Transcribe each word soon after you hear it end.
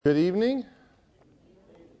Good evening,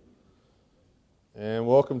 and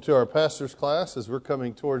welcome to our pastor's class as we're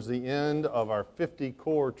coming towards the end of our 50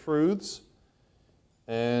 core truths.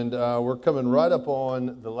 And we're coming right up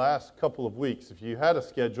on the last couple of weeks. If you had a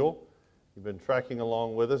schedule, you've been tracking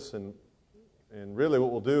along with us, and really what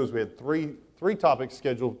we'll do is we had three topics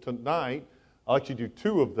scheduled tonight. I'll let you do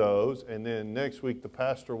two of those, and then next week the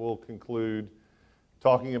pastor will conclude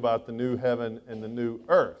talking about the new heaven and the new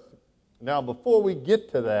earth. Now, before we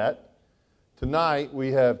get to that, tonight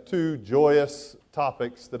we have two joyous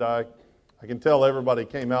topics that I can tell everybody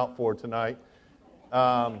came out for tonight.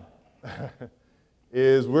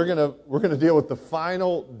 Is we're gonna deal with the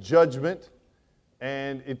final judgment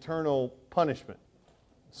and eternal punishment.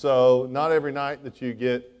 So, not every night that you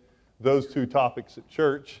get those two topics at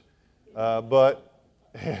church, but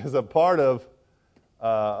as a part of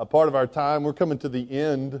our time, we're coming to the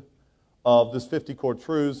end of this 50 core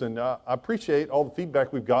truths, and I appreciate all the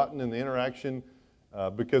feedback we've gotten and the interaction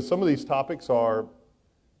because some of these topics are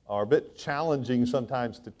a bit challenging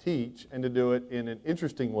sometimes to teach and to do it in an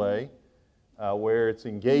interesting way where it's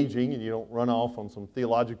engaging and you don't run off on some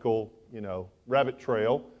theological, rabbit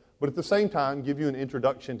trail, but at the same time give you an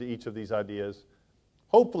introduction to each of these ideas.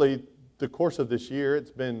 Hopefully, the course of this year,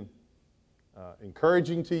 it's been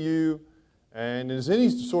encouraging to you, and as any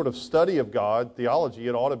sort of study of God, theology,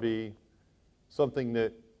 it ought to be something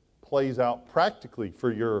that plays out practically for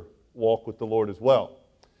your walk with the Lord as well.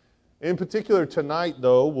 In particular, tonight,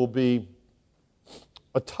 though, will be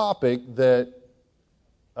a topic that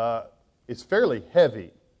is fairly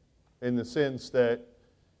heavy in the sense that,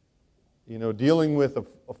 dealing with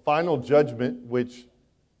a final judgment, which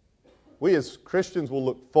we as Christians will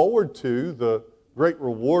look forward to, the great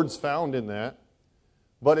rewards found in that,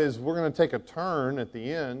 but as we're going to take a turn at the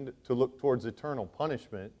end to look towards eternal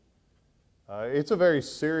punishment, it's a very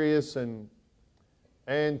serious and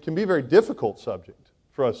can be a very difficult subject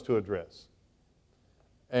for us to address.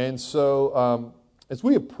 And so as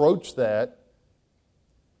we approach that,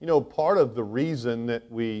 part of the reason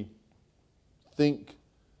that we think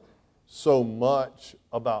so much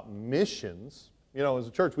about missions, as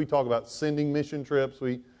a church we talk about sending mission trips,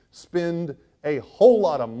 we spend a whole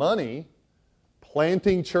lot of money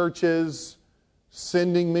planting churches,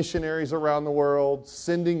 sending missionaries around the world,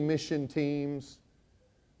 sending mission teams.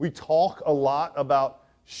 We talk a lot about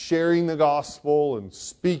sharing the gospel and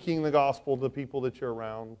speaking the gospel to the people that you're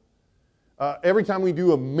around. Every time we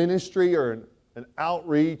do a ministry or an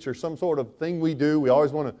outreach or some sort of thing we do, we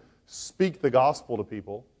always want to speak the gospel to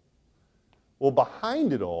people. Well,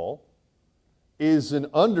 behind it all is an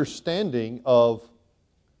understanding of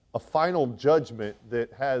a final judgment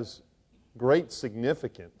that has great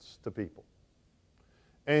significance to people.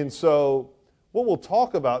 And so what we'll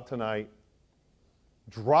talk about tonight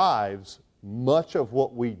drives much of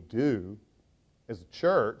what we do as a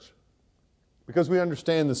church because we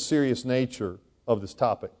understand the serious nature of this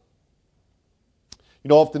topic.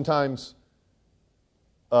 Oftentimes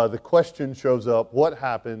the question shows up, what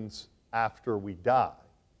happens after we die?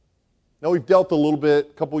 Now, we've dealt a little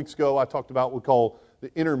bit, a couple weeks ago, I talked about what we call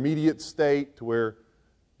the intermediate state to where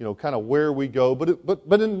kind of where we go.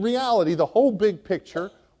 But in reality, the whole big picture,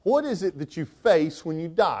 what is it that you face when you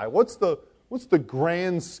die? What's the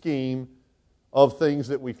grand scheme of things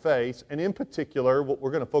that we face? And in particular, what we're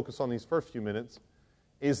going to focus on these first few minutes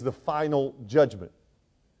is the final judgment.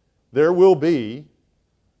 There will be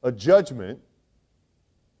a judgment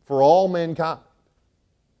for all mankind.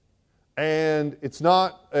 And it's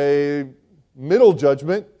not a middle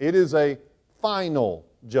judgment, it is a final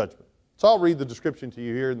judgment. So I'll read the description to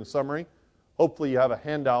you here in the summary. Hopefully you have a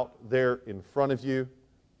handout there in front of you.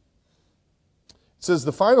 It says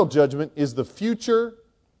the final judgment is the future,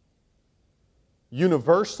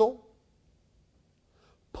 universal,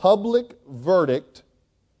 public verdict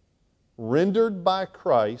rendered by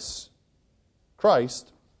Christ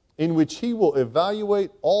in which He will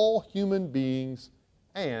evaluate all human beings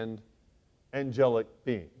and angelic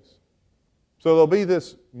beings. So there'll be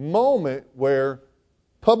this moment where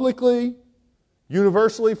publicly,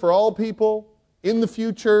 universally for all people, in the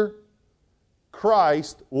future,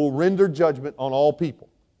 Christ will render judgment on all people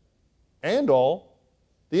and all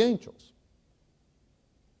the angels.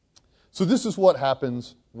 So this is what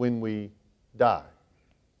happens when we die.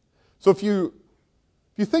 So if you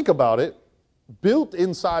think about it, built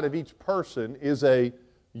inside of each person is a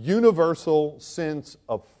universal sense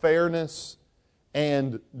of fairness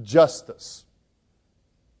and justice.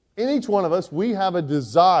 In each one of us, we have a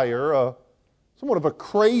desire, somewhat of a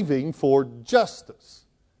craving for justice.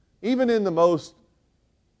 Even in the most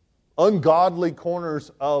ungodly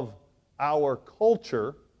corners of our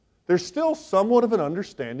culture, there's still somewhat of an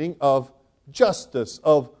understanding of justice,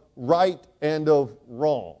 of right and of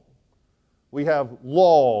wrong. We have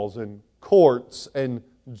laws and courts and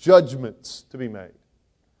judgments to be made.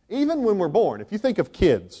 Even when we're born, if you think of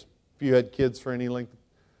kids, if you had kids for any length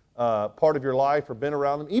part of your life or been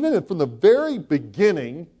around them, even from the very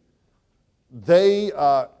beginning, they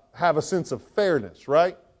have a sense of fairness,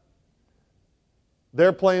 right?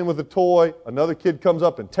 They're playing with a toy, another kid comes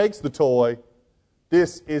up and takes the toy.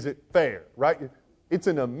 This isn't fair, right? It's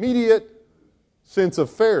an immediate sense of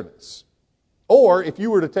fairness. Or if you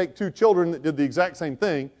were to take two children that did the exact same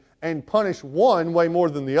thing and punish one way more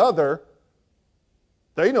than the other,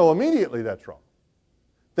 they know immediately that's wrong.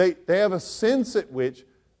 They have a sense at which,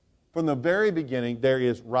 from the very beginning, there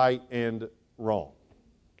is right and wrong.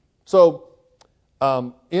 So,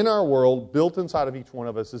 in our world, built inside of each one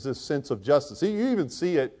of us is this sense of justice. You even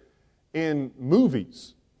see it in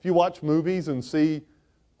movies. If you watch movies and see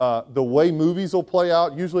the way movies will play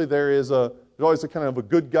out, usually there's always a kind of a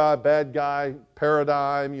good guy, bad guy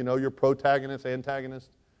paradigm, your protagonist, antagonist.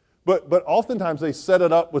 But oftentimes they set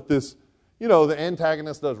it up with this, the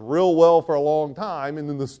antagonist does real well for a long time, and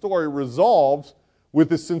then the story resolves with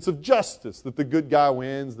this sense of justice, that the good guy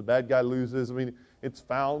wins, the bad guy loses. I mean, it's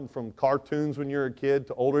found from cartoons when you're a kid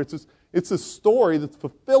to older. It's a story that's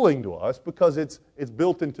fulfilling to us because it's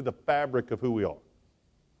built into the fabric of who we are.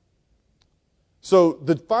 So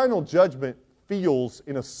the final judgment feels,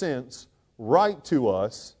 in a sense, right to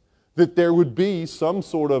us, that there would be some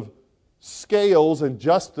sort of scales and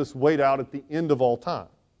justice weighed out at the end of all time.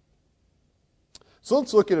 So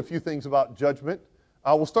let's look at a few things about judgment.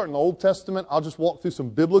 We'll start in the Old Testament. I'll just walk through some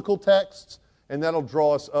biblical texts, and that'll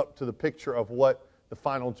draw us up to the picture of what the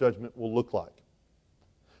final judgment will look like.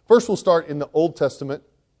 First, we'll start in the Old Testament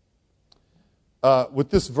with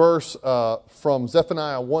this verse from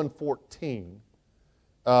Zephaniah 1:14.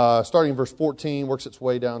 Starting in verse 14, works its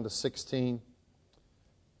way down to 16.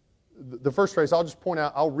 The first phrase, I'll just point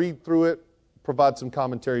out, I'll read through it, provide some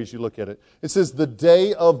commentary as you look at it. It says, "The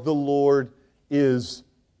day of the Lord is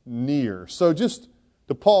near." So just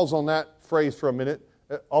to pause on that phrase for a minute,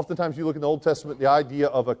 oftentimes you look in the Old Testament, the idea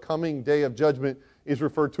of a coming day of judgment is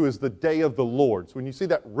referred to as the day of the Lord. So when you see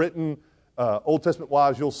that written Old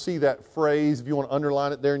Testament-wise, you'll see that phrase, if you want to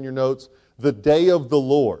underline it there in your notes, the day of the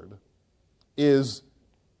Lord is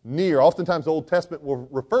near. Oftentimes the Old Testament will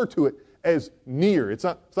refer to it as near. It's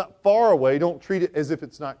not far away. Don't treat it as if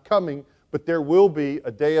it's not coming, but there will be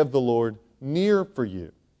a day of the Lord near for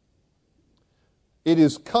you. It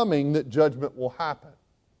is coming that judgment will happen.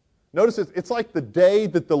 Notice it's like the day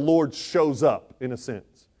that the Lord shows up, in a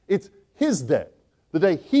sense. It's His day, the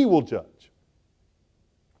day He will judge.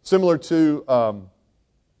 Similar to, I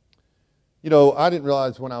didn't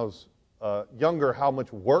realize when I was younger how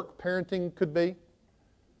much work parenting could be.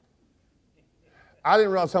 I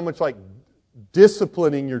didn't realize how much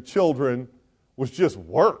disciplining your children was just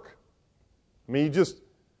work. I mean,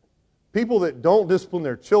 people that don't discipline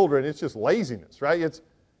their children, it's just laziness, right?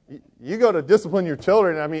 You go to discipline your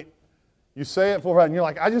children, I mean, you say it and you're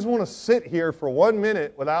like, I just want to sit here for 1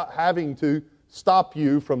 minute without having to stop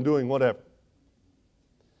you from doing whatever.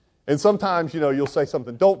 And sometimes, you'll say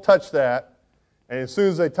something, don't touch that, and as soon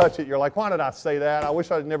as they touch it, you're like, why did I say that? I wish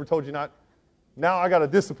I had never told you not. Now I got to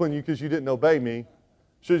discipline you because you didn't obey me.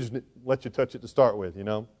 Should have just let you touch it to start with,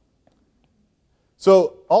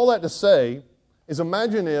 So all that to say is,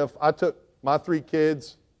 imagine if I took my 3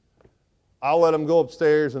 kids, I'll let them go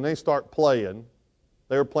upstairs and they start playing.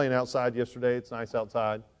 They were playing outside yesterday. It's nice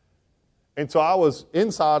outside. And so I was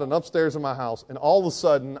inside and upstairs in my house, and all of a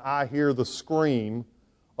sudden I hear the scream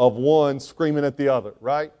of one screaming at the other,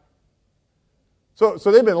 right? So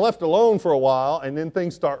they've been left alone for a while, and then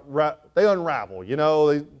things they unravel,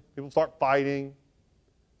 people start fighting.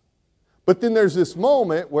 But then there's this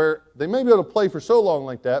moment where they may be able to play for so long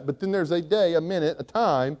like that, but then there's a day, a minute, a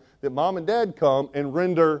time that mom and dad come and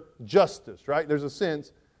render justice, right? There's a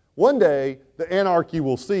sense, one day the anarchy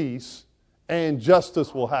will cease and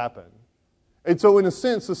justice will happen. And so in a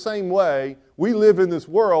sense, the same way, we live in this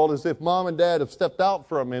world as if mom and dad have stepped out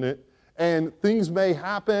for a minute, and things may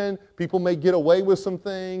happen, people may get away with some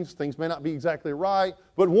things may not be exactly right,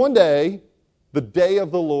 but one day, the day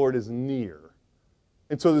of the Lord is near.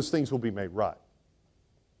 And so those things will be made right.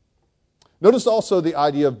 Notice also the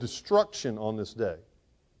idea of destruction on this day.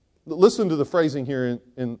 Listen to the phrasing here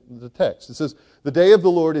in the text. It says, the day of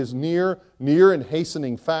the Lord is near and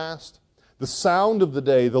hastening fast. The sound of the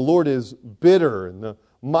day, the Lord is bitter, and the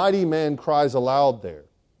mighty man cries aloud there.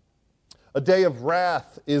 A day of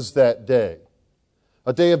wrath is that day.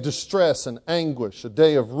 A day of distress and anguish. A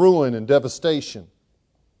day of ruin and devastation.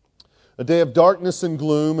 A day of darkness and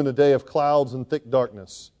gloom, and a day of clouds and thick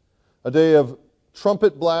darkness. A day of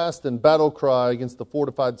trumpet blast and battle cry against the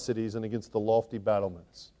fortified cities and against the lofty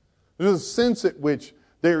battlements. There's a sense at which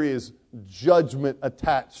there is judgment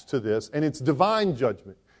attached to this, and it's divine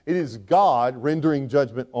judgment. It is God rendering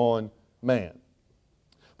judgment on man.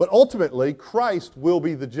 But ultimately, Christ will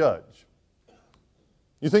be the judge.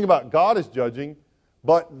 You think about God as judging,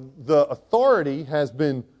 but the authority has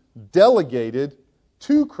been delegated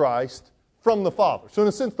to Christ from the Father. So in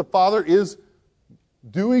a sense, the Father is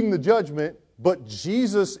doing the judgment, but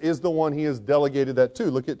Jesus is the one He has delegated that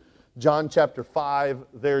to. Look at John chapter 5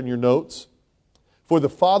 there in your notes. For the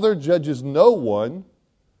Father judges no one,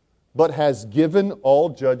 but has given all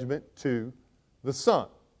judgment to the Son.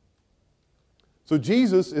 So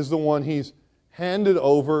Jesus is the one He's handed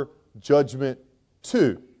over judgment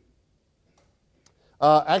to.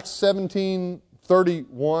 Acts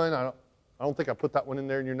 17:31, I don't think I put that one in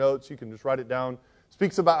there in your notes. You can just write it down.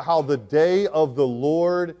 Speaks about how the day of the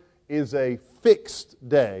Lord is a fixed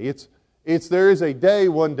day. There is a day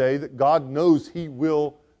one day that God knows He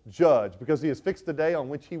will judge, because He has fixed a day on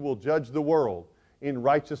which He will judge the world in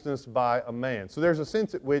righteousness by a man. So there's a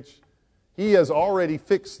sense at which He has already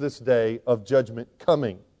fixed this day of judgment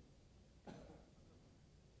coming.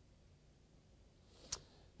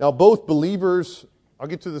 Now both believers, I'll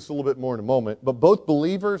get to this a little bit more in a moment, but both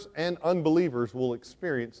believers and unbelievers will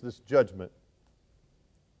experience this judgment.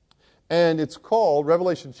 And it's called,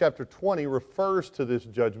 Revelation chapter 20 refers to this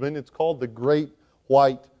judgment, it's called the Great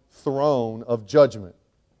White Throne of Judgment.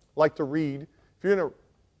 I'd like to read, if you're going to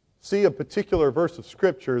see a particular verse of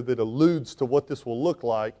Scripture that alludes to what this will look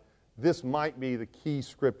like, this might be the key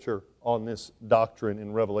Scripture on this doctrine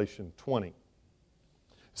in Revelation 20. It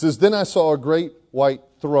says, Then I saw a great white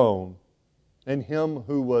throne, and Him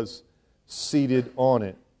who was seated on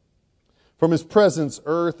it. From His presence,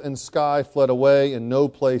 earth and sky fled away, and no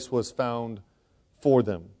place was found for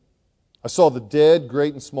them. I saw the dead,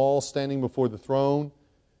 great and small, standing before the throne,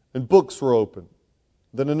 and books were opened.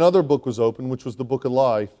 Then another book was opened, which was the book of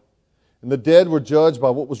life. And the dead were judged by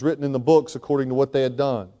what was written in the books according to what they had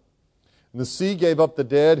done. And the sea gave up the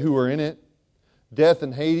dead who were in it. Death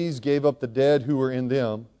and Hades gave up the dead who were in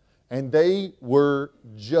them. And they were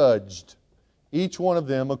judged, each one of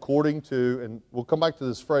them according to, and we'll come back to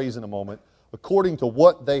this phrase in a moment, according to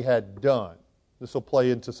what they had done. This will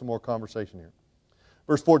play into some more conversation here.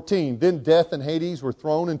 Verse 14, Then death and Hades were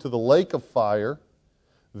thrown into the lake of fire.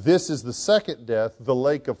 This is the second death, the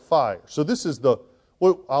lake of fire. So this is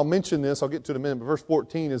I'll mention this, I'll get to it in a minute, but verse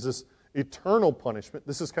 14 is this eternal punishment.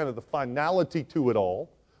 This is kind of the finality to it all.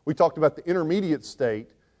 We talked about the intermediate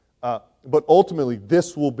state, but ultimately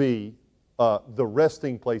this will be the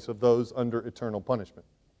resting place of those under eternal punishment.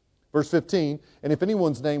 Verse 15, And if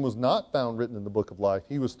anyone's name was not found written in the book of life,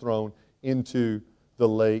 he was thrown into the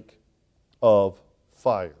lake of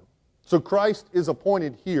fire. So Christ is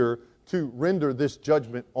appointed here to render this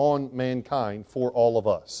judgment on mankind for all of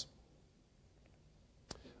us.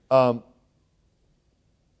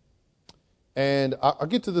 And I'll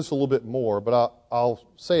get to this a little bit more, but I'll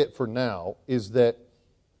say it for now, is that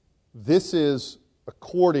this is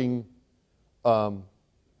according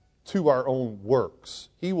to our own works.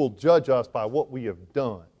 He will judge us by what we have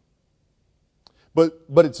done. But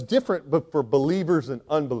it's different but for believers and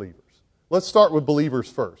unbelievers. Let's start with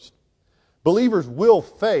believers first. Believers will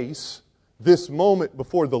face this moment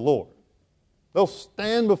before the Lord. They'll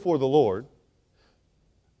stand before the Lord.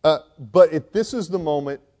 But if this is the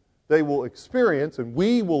moment they will experience, and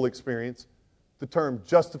we will experience, the term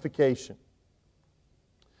justification.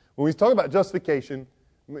 When we talk about justification,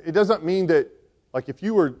 it doesn't mean that, like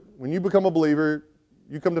when you become a believer,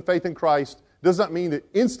 you come to faith in Christ, it does not mean that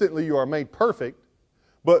instantly you are made perfect,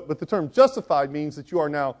 but the term justified means that you are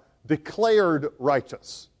now declared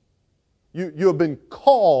righteous. You have been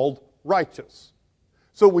called righteous.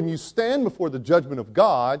 So when you stand before the judgment of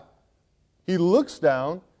God, He looks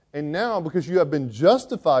down, and now because you have been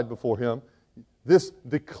justified before Him, this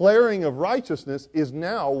declaring of righteousness is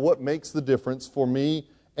now what makes the difference for me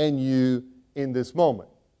and you in this moment.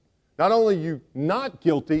 Not only are you not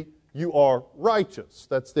guilty, you are righteous.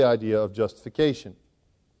 That's the idea of justification.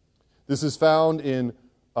 This is found in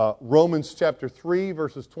Romans chapter 3,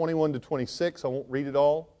 verses 21 to 26. I won't read it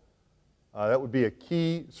all. That would be a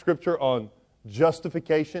key scripture on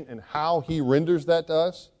justification and how He renders that to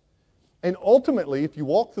us. And ultimately, if you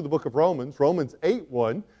walk through the book of Romans, Romans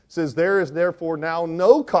 8:1 says, There is therefore now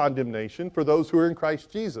no condemnation for those who are in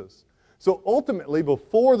Christ Jesus. So ultimately,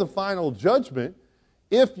 before the final judgment,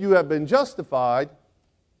 if you have been justified,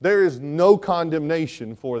 there is no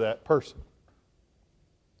condemnation for that person.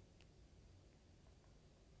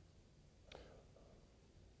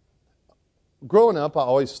 growing up, I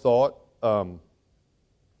always thought, or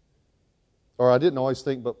I didn't always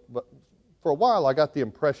think, but for a while I got the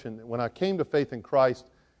impression that when I came to faith in Christ,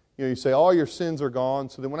 you say all your sins are gone,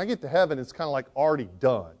 so then when I get to heaven, it's kind of like already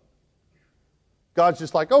done. God's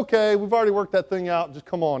just like, okay, we've already worked that thing out, just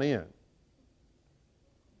come on in.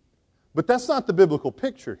 But that's not the biblical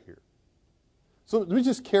picture here. So let me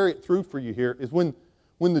just carry it through for you here, is when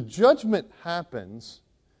the judgment happens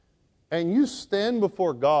and you stand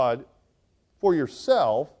before God for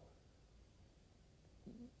yourself,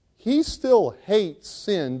 He still hates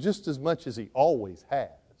sin just as much as He always has.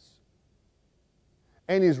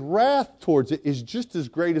 And His wrath towards it is just as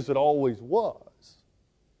great as it always was.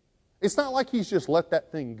 It's not like He's just let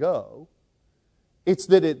that thing go. It's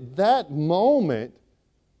that at that moment,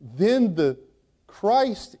 then the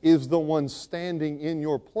Christ is the one standing in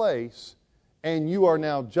your place, and you are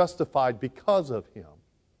now justified because of Him.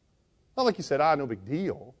 Not like He said, no big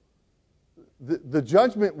deal. The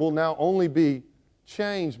judgment will now only be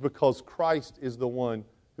changed because Christ is the one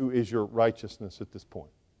who is your righteousness at this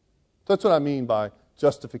point. So that's what I mean by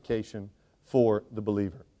justification for the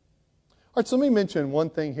believer. All right, so let me mention one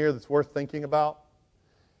thing here that's worth thinking about,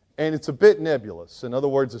 and it's a bit nebulous. In other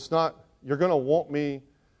words, it's not, you're going to want me,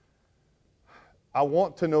 I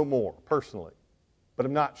want to know more personally, but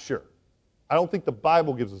I'm not sure. I don't think the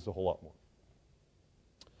Bible gives us a whole lot more.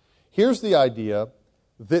 Here's the idea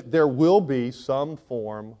that there will be some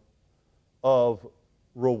form of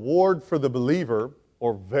reward for the believer,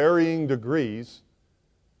 or varying degrees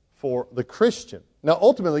for the Christian. Now,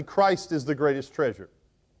 ultimately, Christ is the greatest treasure.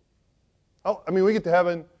 Oh, I mean, we get to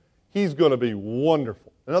heaven, He's going to be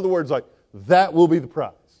wonderful. In other words, like, that will be the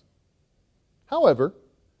prize. However,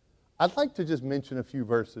 I'd like to just mention a few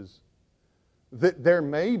verses that there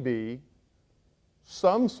may be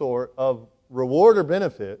some sort of reward or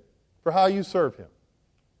benefit for how you serve Him.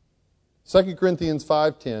 2 Corinthians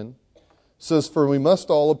 5:10 says, "For we must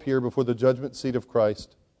all appear before the judgment seat of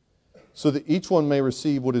Christ, so that each one may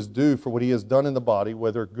receive what is due for what he has done in the body,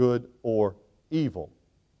 whether good or evil."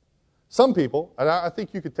 Some people, and I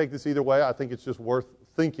think you could take this either way, I think it's just worth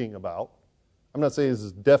thinking about. I'm not saying this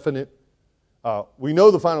is definite. We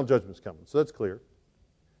know the final judgment's coming, so that's clear.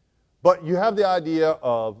 But you have the idea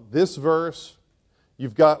of this verse.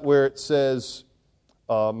 You've got where it says,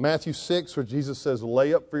 Matthew 6, where Jesus says,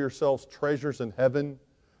 "Lay up for yourselves treasures in heaven."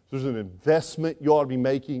 There's an investment you ought to be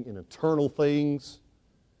making in eternal things.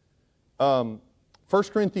 1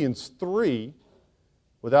 Corinthians 3,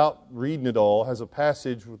 without reading it all, has a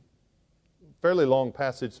passage, fairly long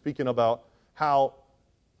passage, speaking about how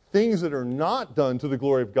things that are not done to the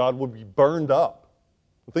glory of God will be burned up.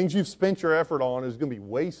 The things you've spent your effort on is going to be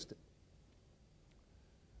wasted.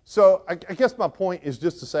 So I guess my point is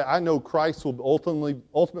just to say, I know Christ will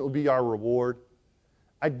ultimately be our reward.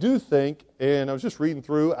 I do think, and I was just reading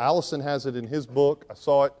through, Allison has it in his book, I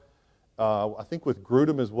saw it, I think with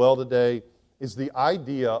Grudem as well today, is the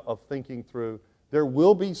idea of thinking through, there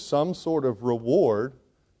will be some sort of reward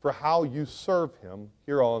for how you serve Him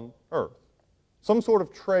here on earth. Some sort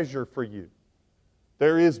of treasure for you.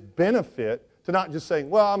 There is benefit to not just saying,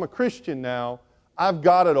 well, I'm a Christian now, I've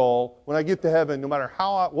got it all. When I get to heaven, no matter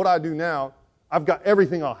what I do now, I've got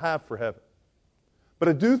everything I'll have for heaven. But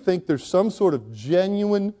I do think there's some sort of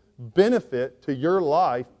genuine benefit to your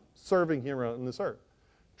life serving here on this earth.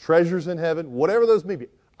 Treasures in heaven, whatever those may be.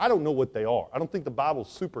 I don't know what they are. I don't think the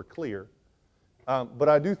Bible's super clear. But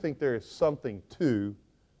I do think there is something to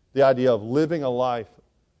the idea of living a life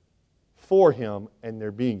for Him and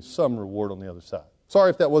there being some reward on the other side. Sorry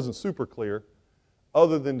if that wasn't super clear,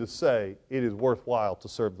 other than to say it is worthwhile to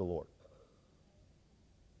serve the Lord.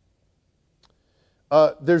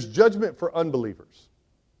 There's judgment for unbelievers.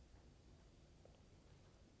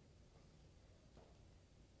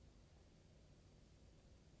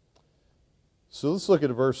 So let's look at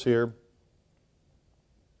a verse here.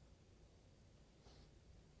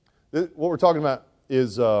 What we're talking about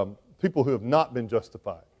is people who have not been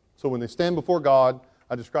justified. So when they stand before God,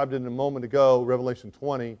 I described it a moment ago, Revelation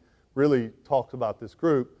 20 really talks about this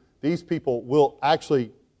group. These people will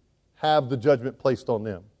actually have the judgment placed on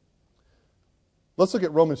them. Let's look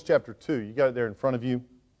at Romans chapter 2. You got it there in front of you. In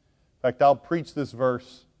fact, I'll preach this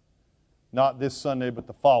verse not this Sunday, but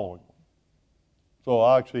the following one.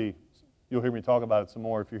 So you'll hear me talk about it some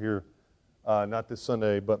more if you're here not this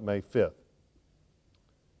Sunday, but May 5th. It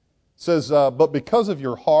says, "But because of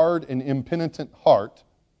your hard and impenitent heart,"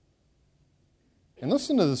 and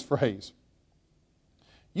listen to this phrase,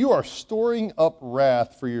 "you are storing up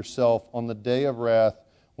wrath for yourself on the day of wrath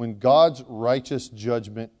when God's righteous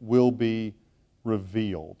judgment will be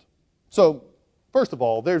revealed." So, first of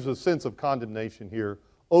all, there's a sense of condemnation here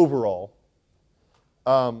overall.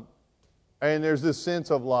 And there's this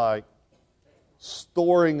sense of like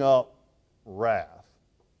storing up wrath.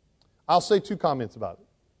 I'll say two comments about it.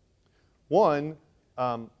 One,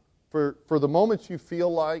 for the moments you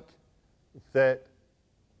feel like that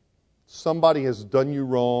somebody has done you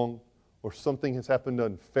wrong or something has happened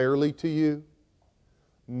unfairly to you,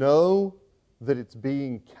 know that it's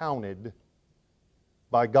being counted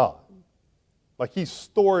by God. Like He's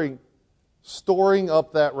storing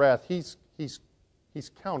up that wrath. He's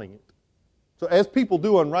counting it. So as people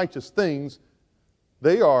do unrighteous things,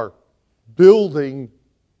 they are building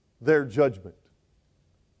their judgment.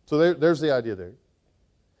 So there's the idea there.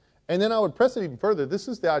 And then I would press it even further. This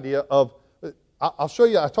is the idea of, I'll show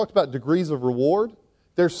you, I talked about degrees of reward.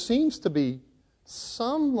 There seems to be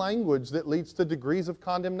some language that leads to degrees of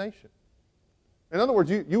condemnation. In other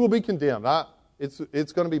words, you will be condemned. It's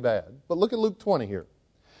going to be bad. But look at Luke 20 here.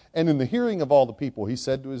 And in the hearing of all the people, He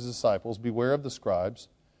said to His disciples, beware of the scribes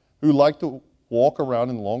who like to walk around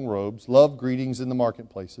in long robes, love greetings in the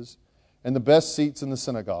marketplaces, and the best seats in the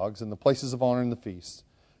synagogues, and the places of honor in the feasts,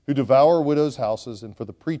 who devour widows' houses, and for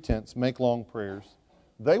the pretense make long prayers.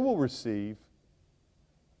 They will receive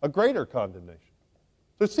a greater condemnation.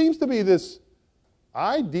 There seems to be this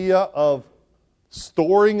idea of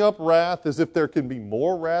storing up wrath as if there can be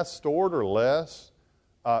more wrath stored or less.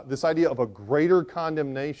 This idea of a greater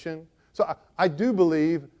condemnation. So I do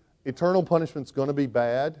believe eternal punishment is going to be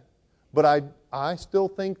bad, but I still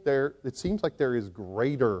think it seems like there is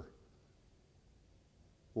greater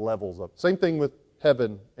levels of it. Same thing with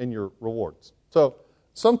heaven and your rewards. So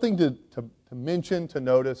something to mention, to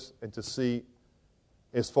notice, and to see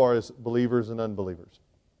as far as believers and unbelievers.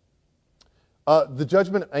 The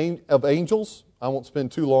judgment of angels, I won't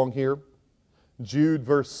spend too long here. Jude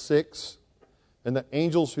verse 6, and the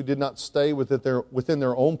angels who did not stay within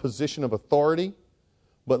their own position of authority,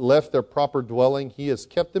 but left their proper dwelling, He has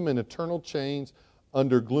kept them in eternal chains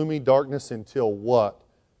under gloomy darkness until what?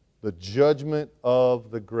 The judgment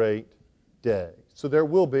of the great day. So there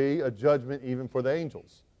will be a judgment even for the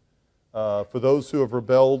angels, for those who have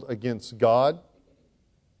rebelled against God.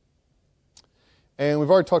 And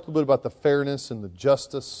we've already talked a little bit about the fairness and the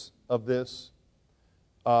justice of this.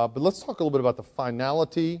 But let's talk a little bit about the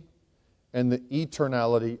finality and the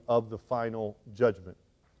eternality of the final judgment.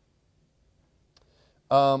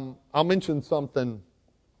 I'll mention something.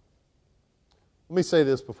 Let me say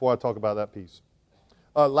this before I talk about that piece.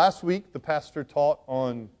 Last week, the pastor taught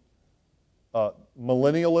on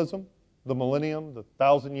millennialism, the millennium, the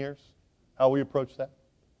 1,000 years, how we approach that.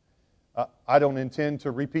 I don't intend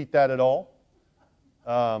to repeat that at all.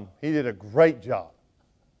 He did a great job.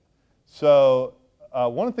 So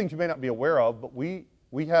one of the things you may not be aware of, but we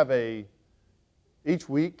have each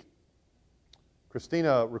week,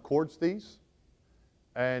 Christina records these.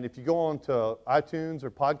 And if you go on to iTunes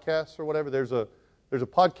or podcasts or whatever, there's a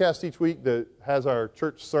podcast each week that has our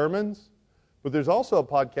church sermons, but there's also a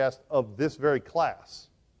podcast of this very class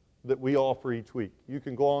that we offer each week. You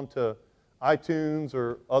can go on to iTunes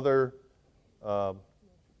or other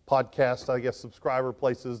podcast, I guess, subscriber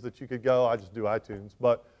places that you could go. I just do iTunes.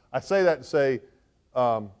 But I say that to say,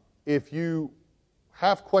 if you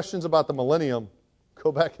have questions about the millennium,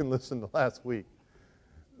 go back and listen to last week.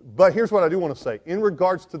 But here's what I do want to say. In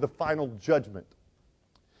regards to the final judgment,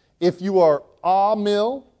 if you are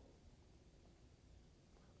a-mill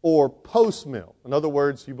or post-mill, in other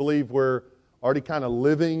words, you believe we're already kind of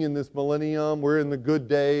living in this millennium, we're in the good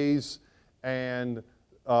days, and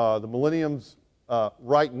the millennium's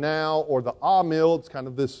right now, or the a-mill, it's kind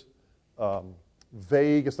of this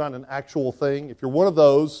vague, it's not an actual thing. If you're one of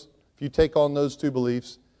those, if you take on those two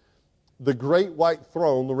beliefs, the great white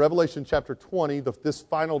throne, the Revelation chapter 20, this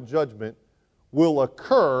final judgment, will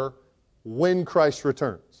occur when Christ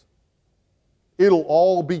returns. It'll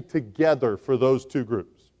all be together for those two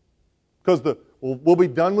groups. Because we'll be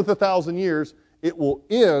done with 1,000 years. It will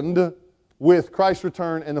end with Christ's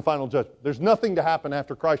return and the final judgment. There's nothing to happen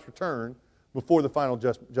after Christ's return before the final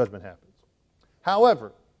judgment happens.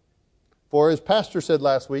 However, for as Pastor said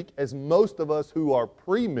last week, as most of us who are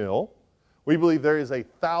pre-mill, we believe there is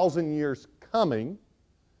 1,000 years coming.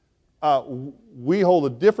 We hold a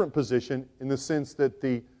different position in the sense that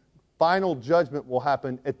the final judgment will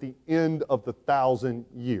happen at the end of the 1,000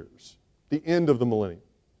 years, the end of the millennium.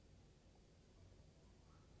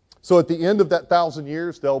 So at the end of that 1,000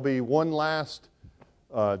 years, there'll be one last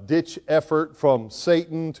ditch effort from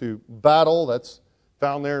Satan to battle. That's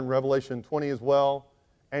found there in Revelation 20 as well.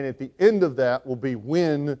 And at the end of that will be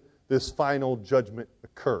when this final judgment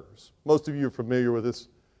occurs. Most of you are familiar with this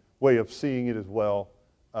way of seeing it as well,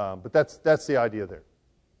 but that's the idea there.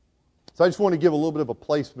 So I just want to give a little bit of a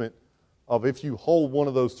placement of if you hold one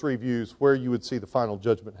of those three views, where you would see the final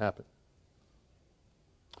judgment happen.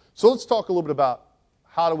 So let's talk a little bit about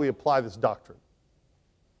how do we apply this doctrine.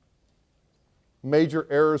 Major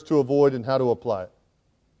errors to avoid and how to apply it.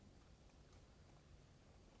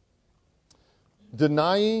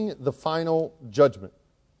 Denying the final judgment.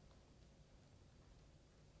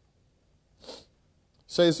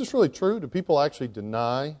 Say, is this really true? Do people actually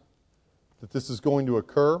deny that this is going to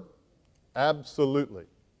occur? Absolutely.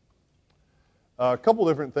 A couple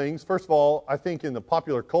different things. First of all, I think in the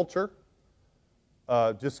popular culture,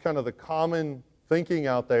 just kind of the common thinking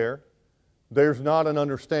out there, there's not an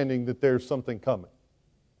understanding that there's something coming.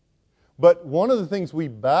 But one of the things we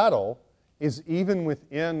battle is even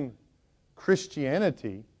within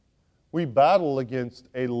Christianity, we battle against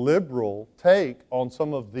a liberal take on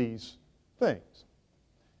some of these things.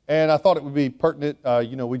 And I thought it would be pertinent.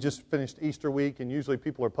 We just finished Easter week, and usually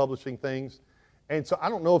people are publishing things. And so I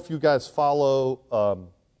don't know if you guys follow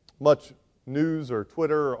much news or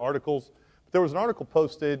Twitter or articles. But there was an article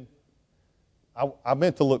posted. I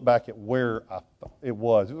meant to look back at where it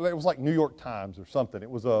was. It was like New York Times or something. It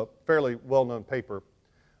was a fairly well-known paper.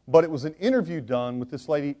 But it was an interview done with this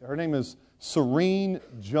lady. Her name is Serene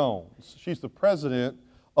Jones. She's the president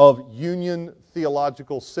of Union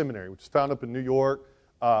Theological Seminary, which is found up in New York.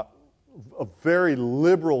 A very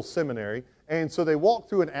liberal seminary. And so they walk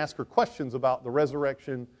through and ask her questions about the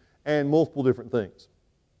resurrection and multiple different things.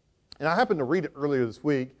 And I happened to read it earlier this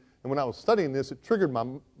week, and when I was studying this, it triggered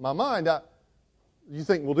my mind. You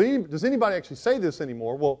think, well, does anybody actually say this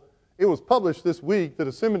anymore? Well, it was published this week that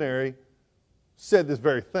a seminary said this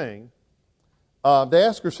very thing. They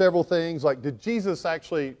asked her several things, like, did Jesus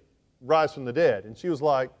actually rise from the dead? And she was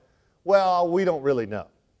like, well, we don't really know.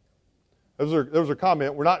 There was a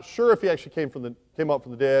comment. We're not sure if he actually came up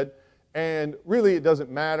from the dead, and really it doesn't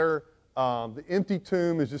matter. The empty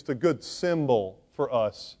tomb is just a good symbol for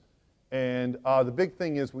us, and the big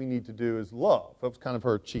thing is we need to do is love. That was kind of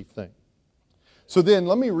her chief thing. So then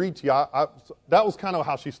let me read to you. That was kind of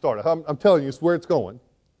how she started. I'm telling you, it's where it's going.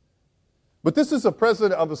 But this is a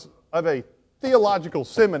president of a theological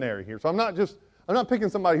seminary here, so I'm not picking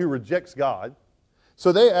somebody who rejects God.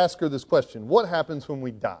 So they ask her this question: what happens when we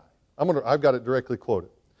die? I've got it directly quoted.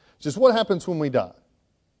 She says, what happens when we die?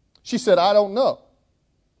 She said, I don't know.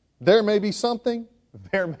 There may be something,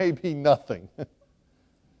 there may be nothing.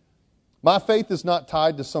 My faith is not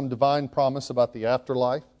tied to some divine promise about the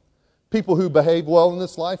afterlife. People who behave well in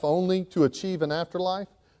this life only to achieve an afterlife,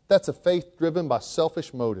 that's a faith driven by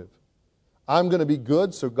selfish motive. I'm going to be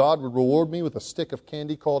good so God would reward me with a stick of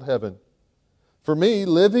candy called heaven. For me,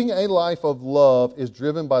 living a life of love is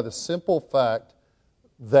driven by the simple fact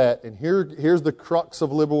that, and here's the crux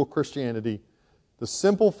of liberal Christianity, the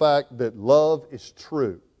simple fact that love is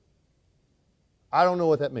true. I don't know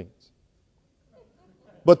what that means.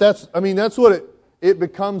 But that's what it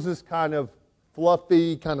becomes, this kind of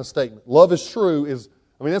fluffy kind of statement. Love is true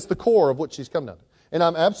that's the core of what she's come down to. And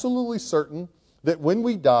I'm absolutely certain that when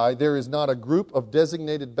we die, there is not a group of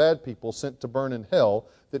designated bad people sent to burn in hell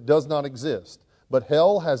that does not exist. But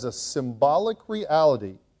hell has a symbolic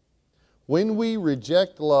reality. When we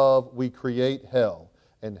reject love, we create hell.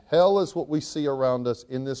 And hell is what we see around us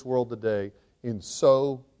in this world today in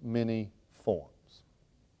so many forms.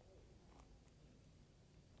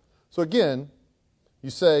 So again, you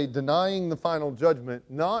say denying the final judgment,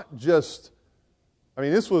 not just,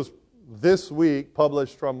 this was this week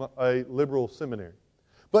published from a liberal seminary.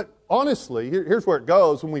 But honestly, here's where it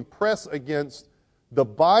goes. When we press against the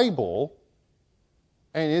Bible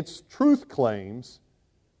and its truth claims,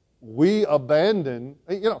 we abandon,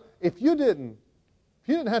 if you didn't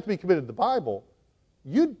have to be committed to the Bible,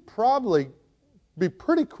 you'd probably be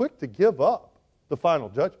pretty quick to give up the final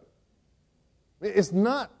judgment. It's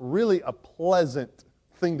not really a pleasant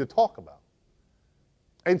thing to talk about.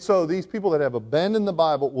 And so these people that have abandoned the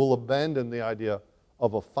Bible will abandon the idea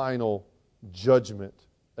of a final judgment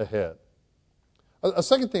ahead. A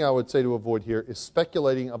second thing I would say to avoid here is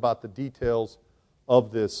speculating about the details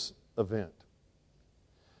of this event.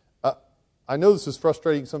 I know this is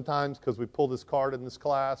frustrating sometimes because we pull this card in this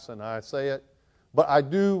class and I say it, but I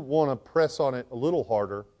do want to press on it a little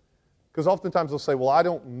harder because oftentimes they'll say, well, I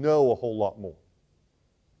don't know a whole lot more.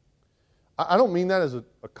 I don't mean that as a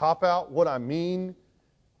cop-out. What I mean,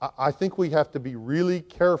 I think we have to be really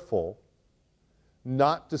careful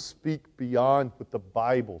not to speak beyond what the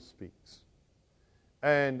Bible speaks.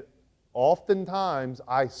 And oftentimes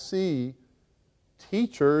I see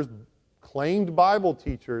teachers, claimed Bible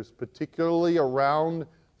teachers, particularly around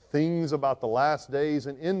things about the last days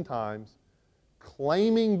and end times,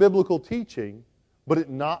 claiming biblical teaching, but it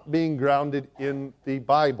not being grounded in the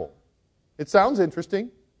Bible. It sounds interesting.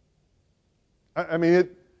 I mean,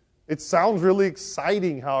 it sounds really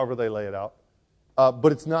exciting however they lay it out,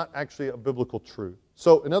 but it's not actually a biblical truth.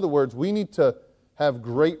 So, in other words, we need to have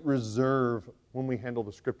great reserve when we handle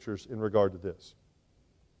the Scriptures in regard to this.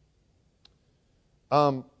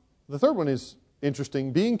 The third one is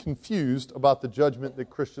interesting, being confused about the judgment that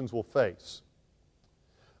Christians will face.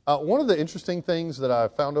 One of the interesting things that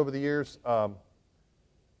I've found over the years, I'll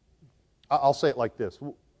say it like this.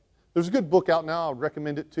 There's a good book out now, I would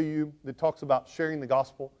recommend it to you, that talks about sharing the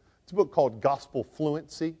gospel. It's a book called Gospel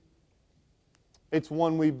Fluency. It's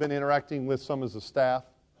one we've been interacting with some as a staff.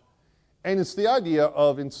 And it's the idea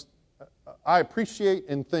of, I appreciate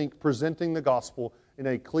and think presenting the gospel in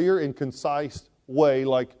a clear and concise way,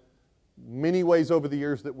 like many ways over the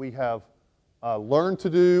years that we have learned to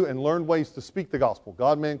do and learned ways to speak the gospel.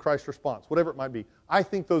 God, man, Christ response, whatever it might be. I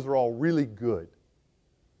think those are all really good.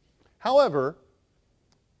 However,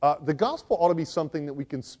 the gospel ought to be something that we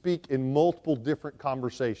can speak in multiple different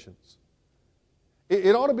conversations.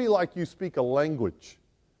 It ought to be like you speak a language.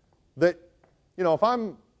 That, you know, if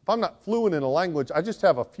I'm not fluent in a language, I just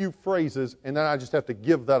have a few phrases and then I just have to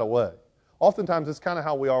give that away. Oftentimes, it's kind of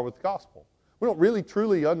how we are with the gospel. We don't really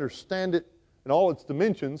truly understand it in all its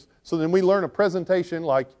dimensions, so then we learn a presentation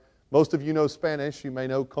like most of you know Spanish. You may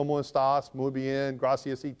know como estás, muy bien,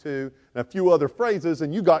 gracias y tú, and a few other phrases,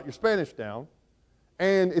 and you got your Spanish down.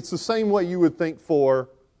 And it's the same way you would think for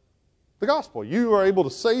the gospel. You are able to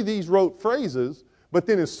say these rote phrases, but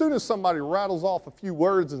then as soon as somebody rattles off a few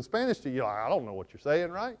words in Spanish to you, you're like, I don't know what you're saying,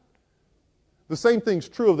 right? The same thing's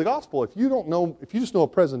true of the gospel. If you just know a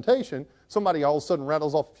presentation, somebody all of a sudden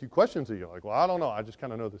rattles off a few questions to you. You're like, well, I don't know. I just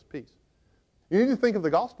kind of know this piece. You need to think of the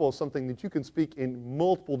gospel as something that you can speak in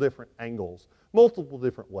multiple different angles, multiple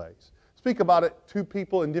different ways. Speak about it to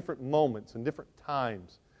people in different moments and different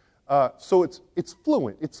times. So it's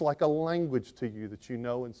fluent. It's like a language to you that you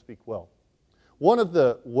know and speak well. One of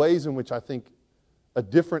the ways in which I think a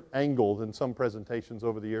different angle than some presentations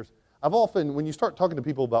over the years, I've often, when you start talking to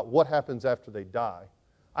people about what happens after they die,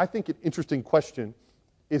 I think an interesting question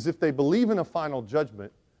is if they believe in a final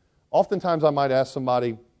judgment, oftentimes I might ask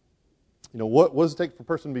somebody, you know, what does it take for a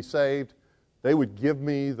person to be saved? They would give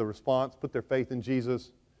me the response, put their faith in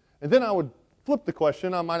Jesus. And then I would flip the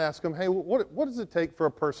question. I might ask them, hey, what does it take for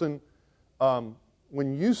a person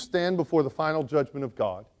when you stand before the final judgment of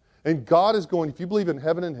God, and God is going, if you believe in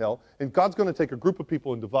heaven and hell, and God's going to take a group of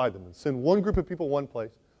people and divide them and send one group of people one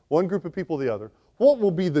place, one group of people the other, what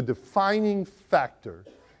will be the defining factor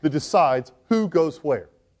that decides who goes where?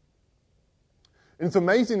 And it's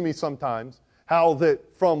amazing to me sometimes how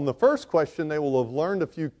that from the first question they will have learned a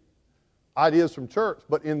few ideas from church,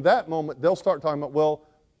 but in that moment they'll start talking about, well,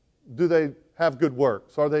 do they have good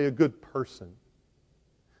works? Are they a good person?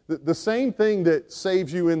 The same thing that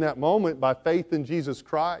saves you in that moment by faith in Jesus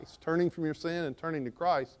Christ, turning from your sin and turning to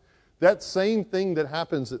Christ, that same thing that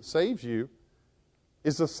happens that saves you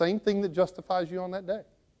is the same thing that justifies you on that day.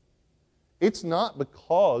 It's not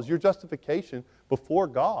because your justification before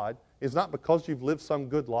God is not because you've lived some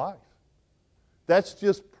good life. That's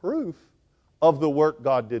just proof of the work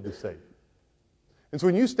God did to save you. And so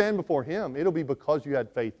when you stand before Him, it'll be because you had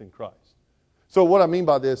faith in Christ. So what I mean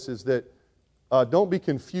by this is that don't be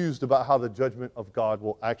confused about how the judgment of God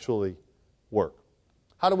will actually work.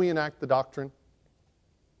 How do we enact the doctrine?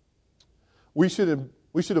 We should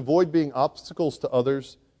avoid being obstacles to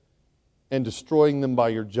others and destroying them by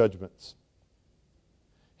your judgments.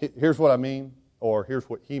 Here's what I mean, or here's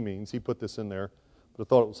what he means. He put this in there, but I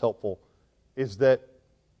thought it was helpful, is that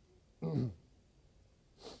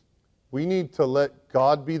we need to let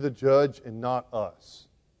God be the judge and not us.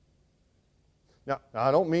 Now,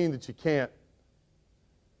 I don't mean that you can't.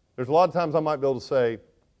 There's a lot of times I might be able to say,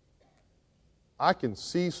 I can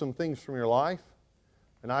see some things from your life,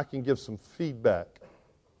 and I can give some feedback.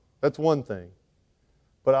 That's one thing.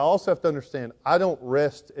 But I also have to understand, I don't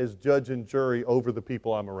rest as judge and jury over the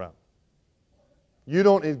people I'm around.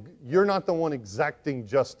 You're not the one exacting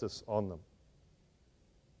justice on them.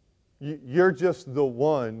 You're just the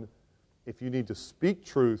one, if you need to speak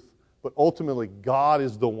truth, but ultimately God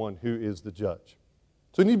is the one who is the judge.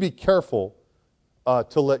 So you need to be careful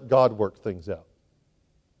to let God work things out.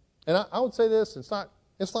 And I would say this, it's not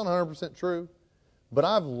 100% true, but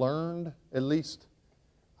I've learned, at least,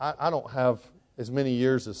 I don't have as many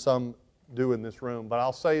years as some do in this room, but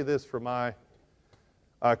I'll say this for my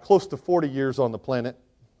close to 40 years on the planet.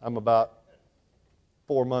 I'm about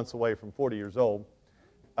 4 months away from 40 years old.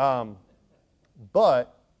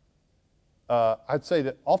 But I'd say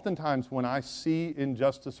that oftentimes when I see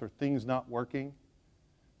injustice or things not working,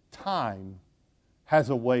 time has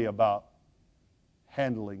a way about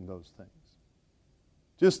handling those things.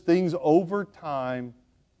 just things over time,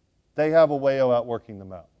 they have a way of outworking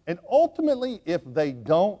them out. And ultimately, if they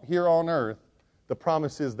don't here on earth, the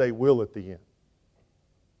promise is they will at the end.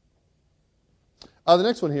 The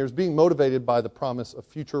next one here is being motivated by the promise of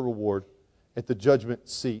future reward at the judgment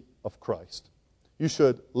seat of Christ. You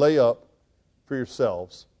should lay up for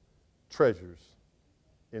yourselves treasures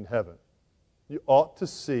in heaven. You ought to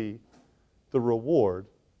see the reward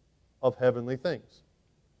of heavenly things.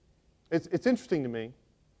 It's interesting to me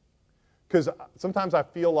because sometimes I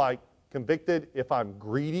feel like convicted if I'm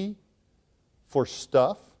greedy for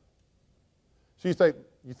stuff. So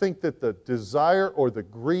you think that the desire or the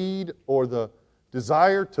greed or the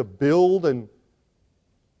desire to build and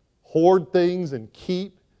hoard things and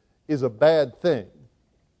keep is a bad thing.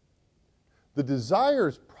 The desire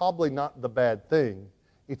is probably not the bad thing.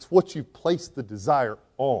 It's what you place the desire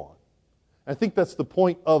on. I think that's the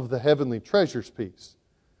point of the heavenly treasures piece.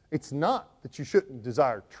 It's not that you shouldn't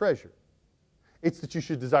desire treasure. It's that you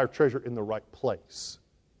should desire treasure in the right place.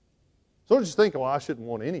 So don't just think, well, I shouldn't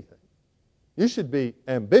want anything. You should be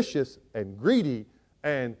ambitious and greedy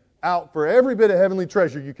and out for every bit of heavenly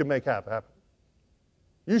treasure you can make happen.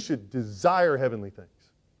 You should desire heavenly things.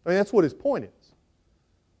 I mean, that's what his point is.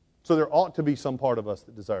 So there ought to be some part of us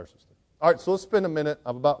that desires those things. All right, so let's spend a minute.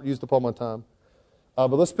 I've about used up all my time.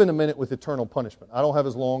 But let's spend a minute with eternal punishment. I don't have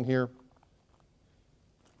as long here.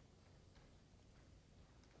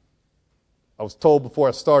 I was told before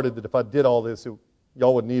I started that if I did all this,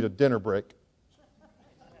 y'all would need a dinner break.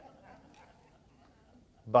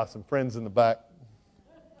 By some friends in the back.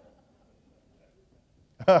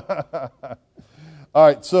 All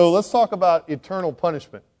right, so let's talk about eternal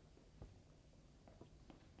punishment.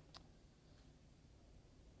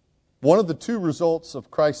 One of the two results of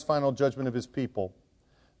Christ's final judgment of his people,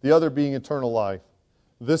 the other being eternal life.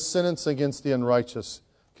 This sentence against the unrighteous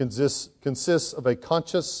consists of a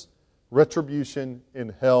conscious retribution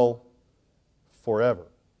in hell forever.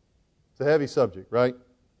 It's a heavy subject, right?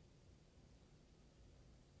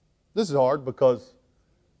 This is hard because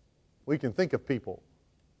we can think of people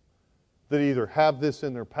that either have this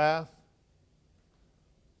in their path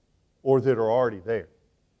or that are already there.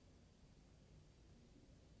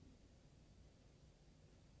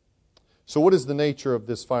 So what is the nature of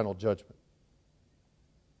this final judgment?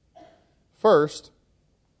 First,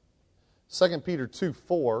 2 Peter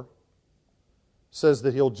 2:4 says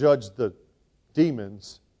that he'll judge the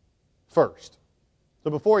demons first. So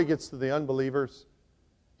before he gets to the unbelievers,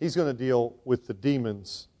 he's going to deal with the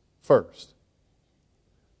demons first.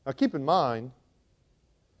 Now keep in mind,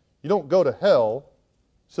 you don't go to hell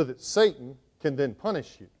so that Satan can then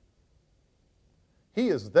punish you. He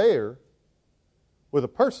is there with a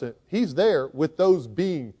person. He's there with those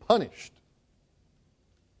being punished.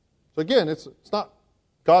 So again, it's not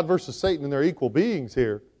God versus Satan and they're equal beings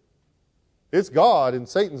here. It's God and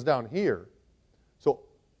Satan's down here. So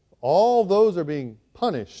all those are being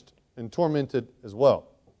punished and tormented as well.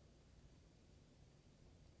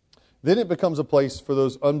 Then it becomes a place for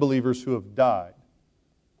those unbelievers who have died.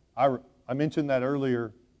 I mentioned that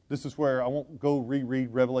earlier. This is where I won't go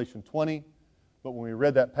reread Revelation 20, but when we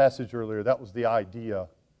read that passage earlier, that was the idea.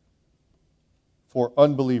 For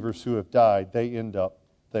unbelievers who have died, they end up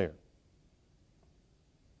there.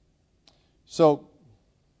 So,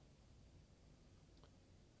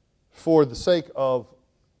 for the sake of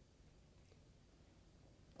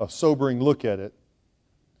a sobering look at it,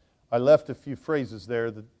 I left a few phrases there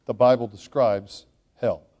that the Bible describes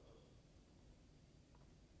hell.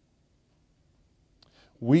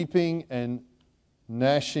 Weeping and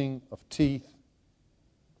gnashing of teeth.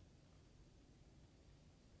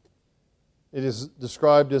 It is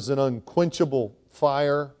described as an unquenchable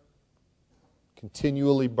fire,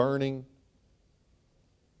 continually burning.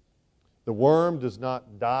 The worm does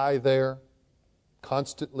not die there,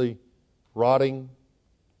 constantly rotting.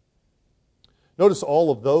 Notice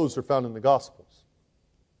all of those are found in the Gospels.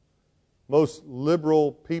 Most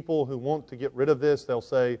liberal people who want to get rid of this,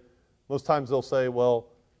 most times they'll say, well,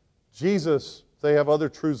 Jesus, they have other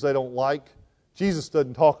truths they don't like. Jesus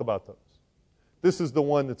doesn't talk about those. This is the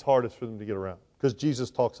one that's hardest for them to get around because Jesus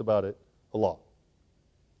talks about it a lot.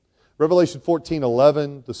 Revelation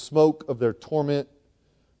 14:11, the smoke of their torment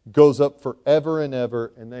goes up forever and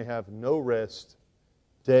ever, and they have no rest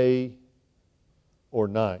day or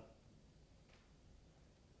night.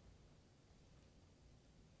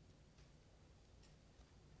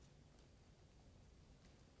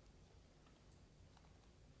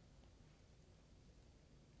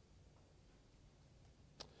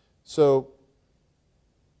 So,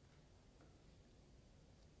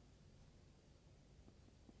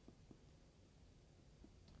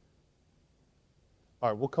 All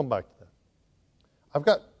right, we'll come back to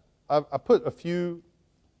that. I put a few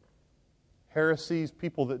heresies,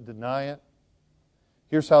 people that deny it.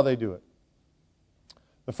 Here's how they do it.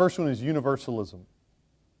 The first one is universalism.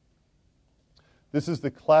 This is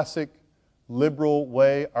the classic liberal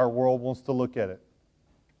way our world wants to look at it.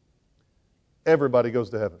 Everybody goes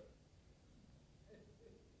to heaven.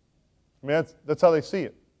 I mean, that's how they see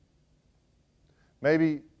it.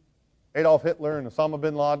 Maybe Adolf Hitler and Osama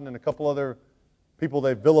bin Laden and a couple other people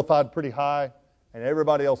they've vilified pretty high, and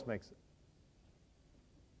everybody else makes it.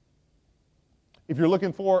 If you're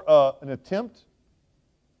looking for an attempt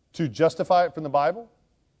to justify it from the Bible,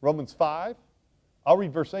 Romans 5, I'll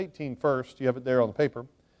read verse 18 first. You have it there on the paper.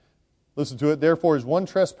 Listen to it. Therefore, as one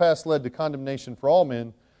trespass led to condemnation for all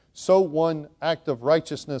men, so one act of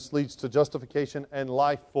righteousness leads to justification and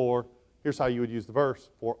life for, here's how you would use the verse,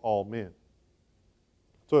 for all men.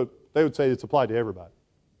 So they would say it's applied to everybody.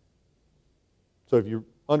 So if you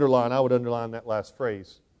underline, I would underline that last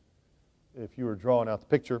phrase if you were drawing out the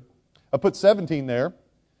picture. I put 17 there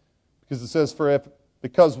because it says, for if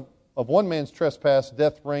because of one man's trespass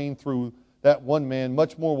death reigned through that one man,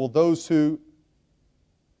 much more will those who,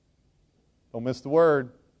 don't miss the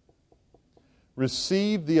word,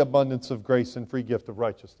 receive the abundance of grace and free gift of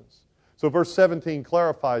righteousness. So verse 17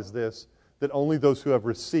 clarifies this, that only those who have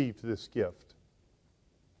received this gift.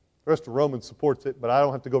 The rest of Romans supports it, but I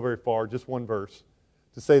don't have to go very far, just one verse,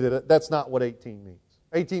 to say that that's not what 18 means.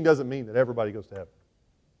 18 doesn't mean that everybody goes to heaven.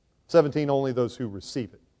 17, only those who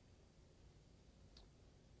receive it.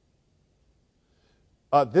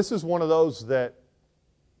 This is one of those that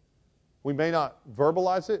we may not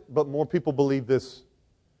verbalize it, but more people believe this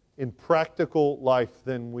in practical life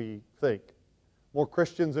than we think. More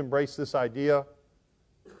Christians embrace this idea.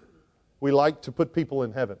 We like to put people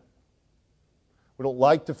in heaven. We don't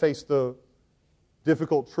like to face the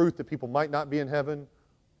difficult truth that people might not be in heaven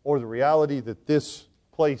or the reality that this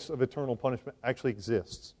place of eternal punishment actually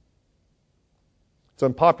exists. It's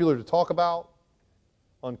unpopular to talk about,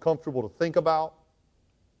 uncomfortable to think about,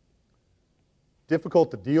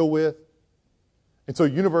 difficult to deal with. And so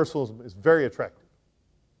universalism is very attractive.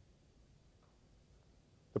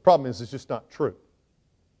 The problem is it's just not true.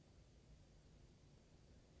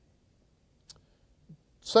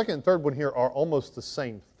 Second and third one here are almost the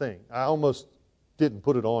same thing. I almost didn't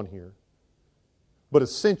put it on here. But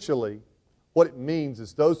essentially, what it means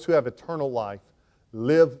is those who have eternal life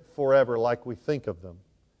live forever like we think of them.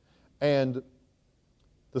 And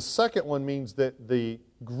the second one means that the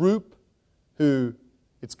group who,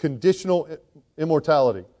 it's conditional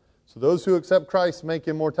immortality. So those who accept Christ make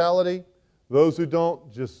immortality. Those who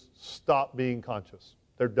don't just stop being conscious.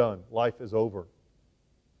 They're done. Life is over.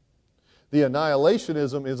 The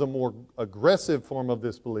annihilationism is a more aggressive form of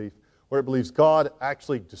this belief, where it believes God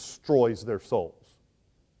actually destroys their souls.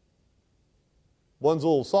 One's a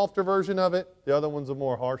little softer version of it. The other one's a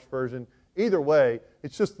more harsh version. Either way,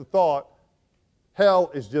 it's just the thought,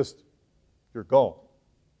 hell is just, you're gone.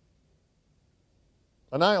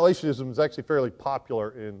 Annihilationism is actually fairly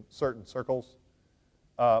popular in certain circles.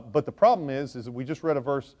 But the problem is that we just read a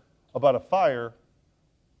verse about a fire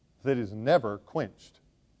that is never quenched.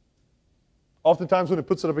 Oftentimes when it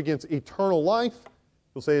puts it up against eternal life,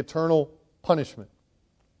 you'll say eternal punishment.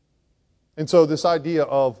 And so this idea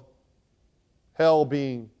of hell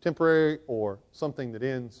being temporary or something that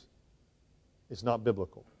ends is not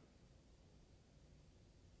biblical.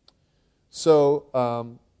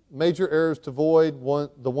 So, major errors to avoid,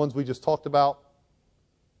 the ones we just talked about.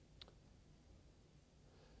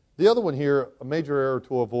 The other one here, a major error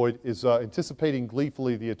to avoid, is anticipating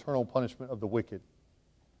gleefully the eternal punishment of the wicked.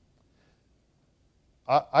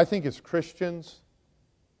 I think as Christians,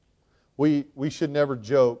 we should never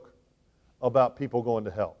joke about people going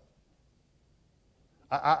to hell.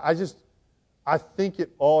 I think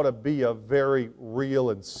it ought to be a very real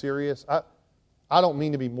and serious. I don't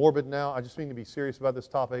mean to be morbid now. I just mean to be serious about this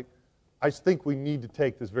topic. I just think we need to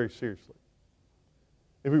take this very seriously.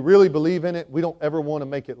 If we really believe in it, we don't ever want to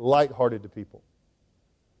make it lighthearted to people.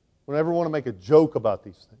 We don't ever want to make a joke about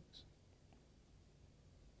these things.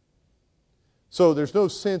 So there's no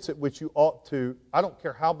sense at which you ought to, I don't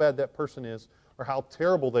care how bad that person is, or how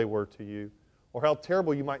terrible they were to you, or how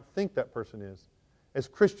terrible you might think that person is. As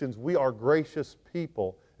Christians, we are gracious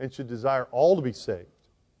people and should desire all to be saved,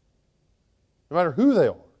 no matter who they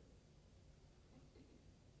are.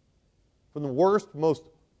 From the worst, most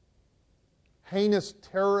heinous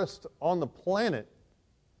terrorist on the planet,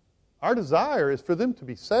 our desire is for them to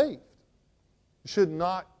be saved. We should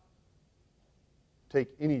not take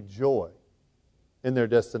any joy in their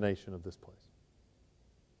destination of this place.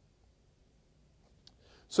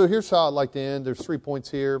 So here's how I'd like to end. There's 3 points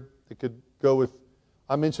here that could go with,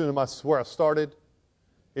 I mentioned in where I started,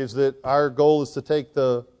 is that our goal is to take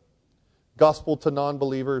the gospel to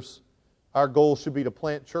non-believers. Our goal should be to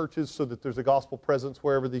plant churches so that there's a gospel presence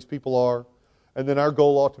wherever these people are. And then our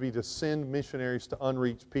goal ought to be to send missionaries to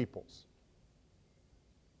unreached peoples.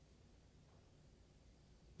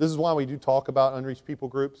 This is why we do talk about unreached people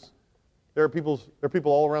groups. There are people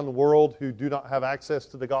all around the world who do not have access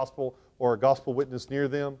to the gospel or a gospel witness near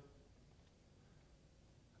them.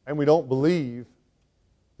 And we don't believe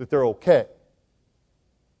that they're okay.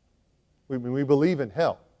 We believe in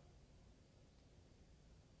hell.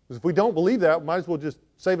 Because if we don't believe that, we might as well just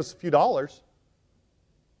save us a few dollars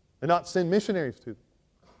and not send missionaries to them.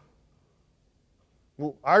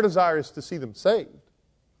 Well, our desire is to see them saved.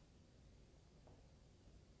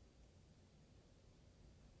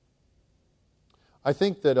 I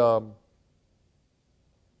think that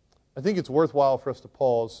I think it's worthwhile for us to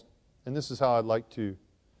pause, and this is how I'd like to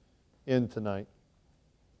end tonight.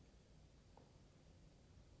 I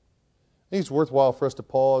think it's worthwhile for us to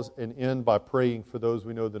pause and end by praying for those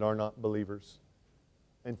we know that are not believers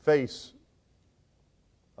and face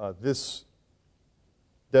this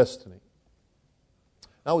destiny.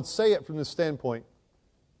 I would say it from this standpoint.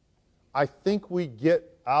 I think we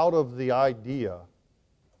get out of the idea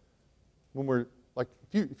when we're like,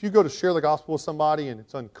 if you go to share the gospel with somebody and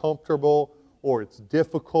it's uncomfortable or it's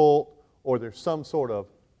difficult or there's some sort of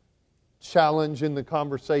challenge in the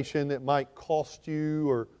conversation that might cost you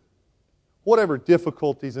or whatever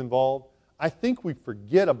difficulties involved, I think we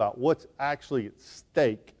forget about what's actually at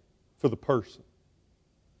stake for the person.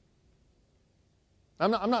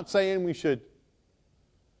 I'm not saying we're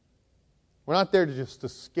not there to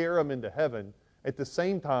scare them into heaven. At the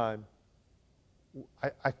same time,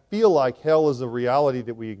 I feel like hell is a reality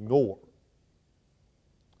that we ignore.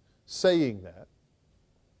 Saying that,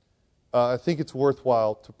 I think it's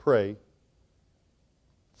worthwhile to pray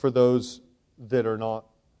for those that are not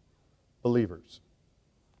believers.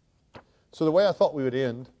 So the way I thought we would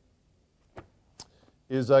end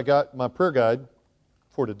is I got my prayer guide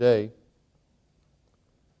for today,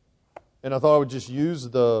 and I thought I would just use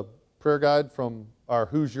the prayer guide from our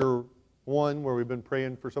Who's Your One, where we've been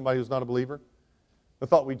praying for somebody who's not a believer. I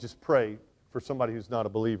thought we'd just pray for somebody who's not a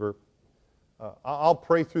believer. I'll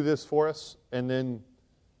pray through this for us, and then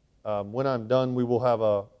when I'm done, we will have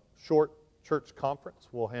a short church conference.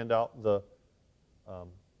 We'll hand out the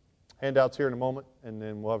handouts here in a moment, and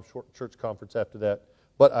then we'll have a short church conference after that.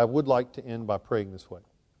 But I would like to end by praying this way.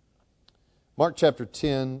 Mark chapter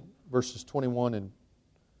 10, verses 21 and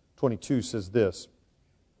 22 says this.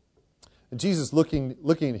 And Jesus, looking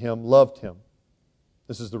at him, loved him.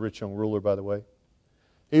 This is the rich young ruler, by the way.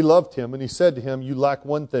 He loved him, and he said to him, "You lack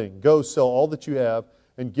one thing. Go sell all that you have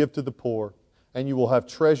and give to the poor, and you will have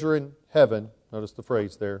treasure in heaven." Notice the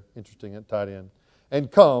phrase there. Interesting, it tied in. "And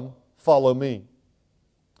come, follow me."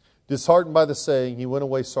 Disheartened by the saying, he went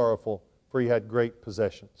away sorrowful, for he had great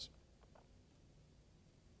possessions.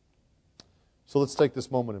 So let's take this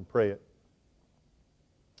moment and pray it.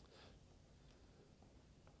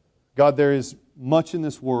 God, there is much in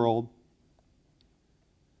this world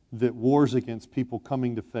that wars against people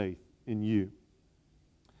coming to faith in you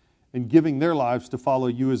and giving their lives to follow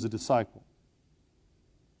you as a disciple.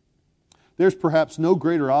 There's perhaps no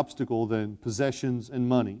greater obstacle than possessions and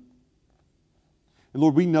money. And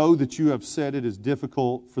Lord, we know that you have said it is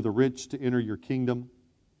difficult for the rich to enter your kingdom.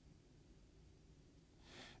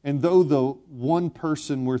 And though the one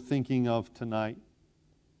person we're thinking of tonight,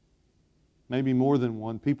 maybe more than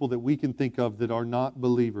one, people that we can think of that are not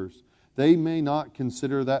believers, they may not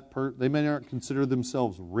consider they may not consider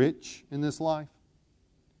themselves rich in this life.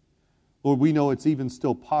 Lord, we know it's even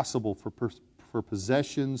still possible for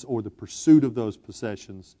possessions or the pursuit of those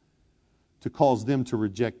possessions to cause them to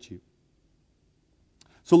reject you.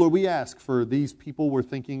 So Lord, we ask for these people we're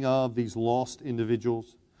thinking of, these lost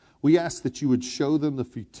individuals. We ask that you would show them the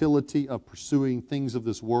futility of pursuing things of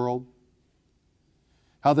this world,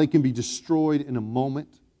 how they can be destroyed in a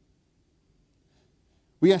moment.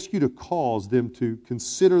 We ask you to cause them to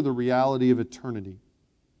consider the reality of eternity.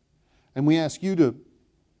 And we ask you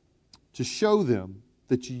to show them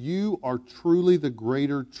that you are truly the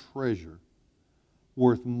greater treasure,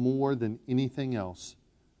 worth more than anything else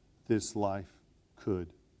this life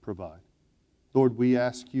could provide. Lord, we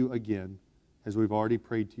ask you again, as we've already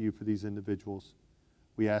prayed to you for these individuals,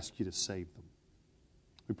 we ask you to save them.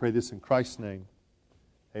 We pray this in Christ's name.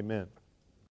 Amen.